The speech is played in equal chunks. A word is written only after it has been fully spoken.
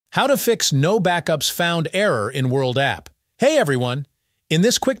How to fix no backups found error in World App. Hey everyone! In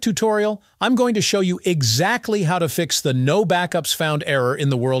this quick tutorial, I'm going to show you exactly how to fix the no backups found error in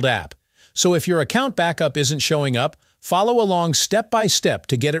the World App. So if your account backup isn't showing up, follow along step by step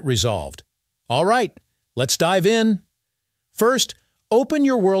to get it resolved. Alright, let's dive in. First, open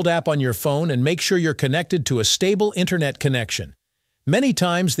your World App on your phone and make sure you're connected to a stable internet connection. Many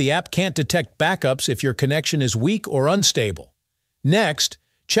times the app can't detect backups if your connection is weak or unstable. Next,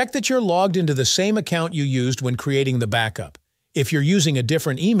 check that you're logged into the same account you used when creating the backup. If you're using a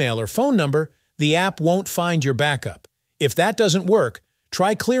different email or phone number, the app won't find your backup. If that doesn't work,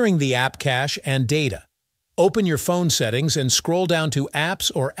 try clearing the app cache and data. Open your phone settings and scroll down to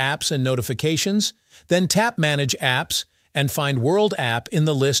Apps or Apps and Notifications, then tap Manage Apps and find World App in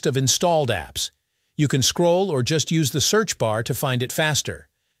the list of installed apps. You can scroll or just use the search bar to find it faster.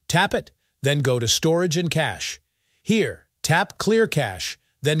 Tap it, then go to Storage and Cache. Here, tap Clear Cache,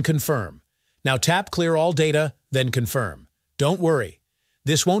 then Confirm. Now tap Clear All Data, then Confirm. Don't worry.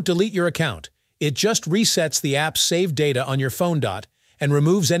 This won't delete your account. It just resets the app's saved data on your phone and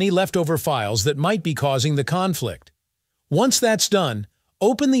removes any leftover files that might be causing the conflict. Once that's done,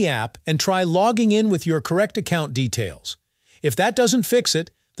 open the app and try logging in with your correct account details. If that doesn't fix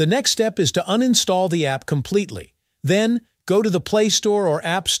it, the next step is to uninstall the app completely. Then, go to the Play Store or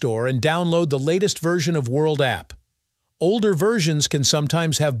App Store and download the latest version of World App. Older versions can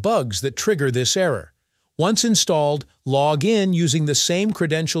sometimes have bugs that trigger this error. Once installed, log in using the same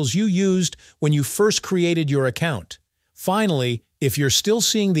credentials you used when you first created your account. Finally, if you're still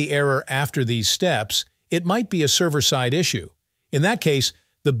seeing the error after these steps, it might be a server-side issue. In that case,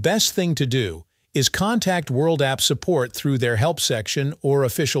 the best thing to do is contact World App support through their help section or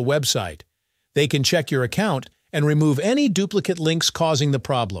official website. They can check your account and remove any duplicate links causing the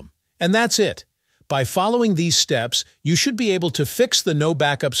problem. And that's it. By following these steps, you should be able to fix the no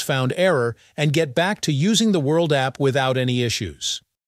backups found error and get back to using the World App without any issues.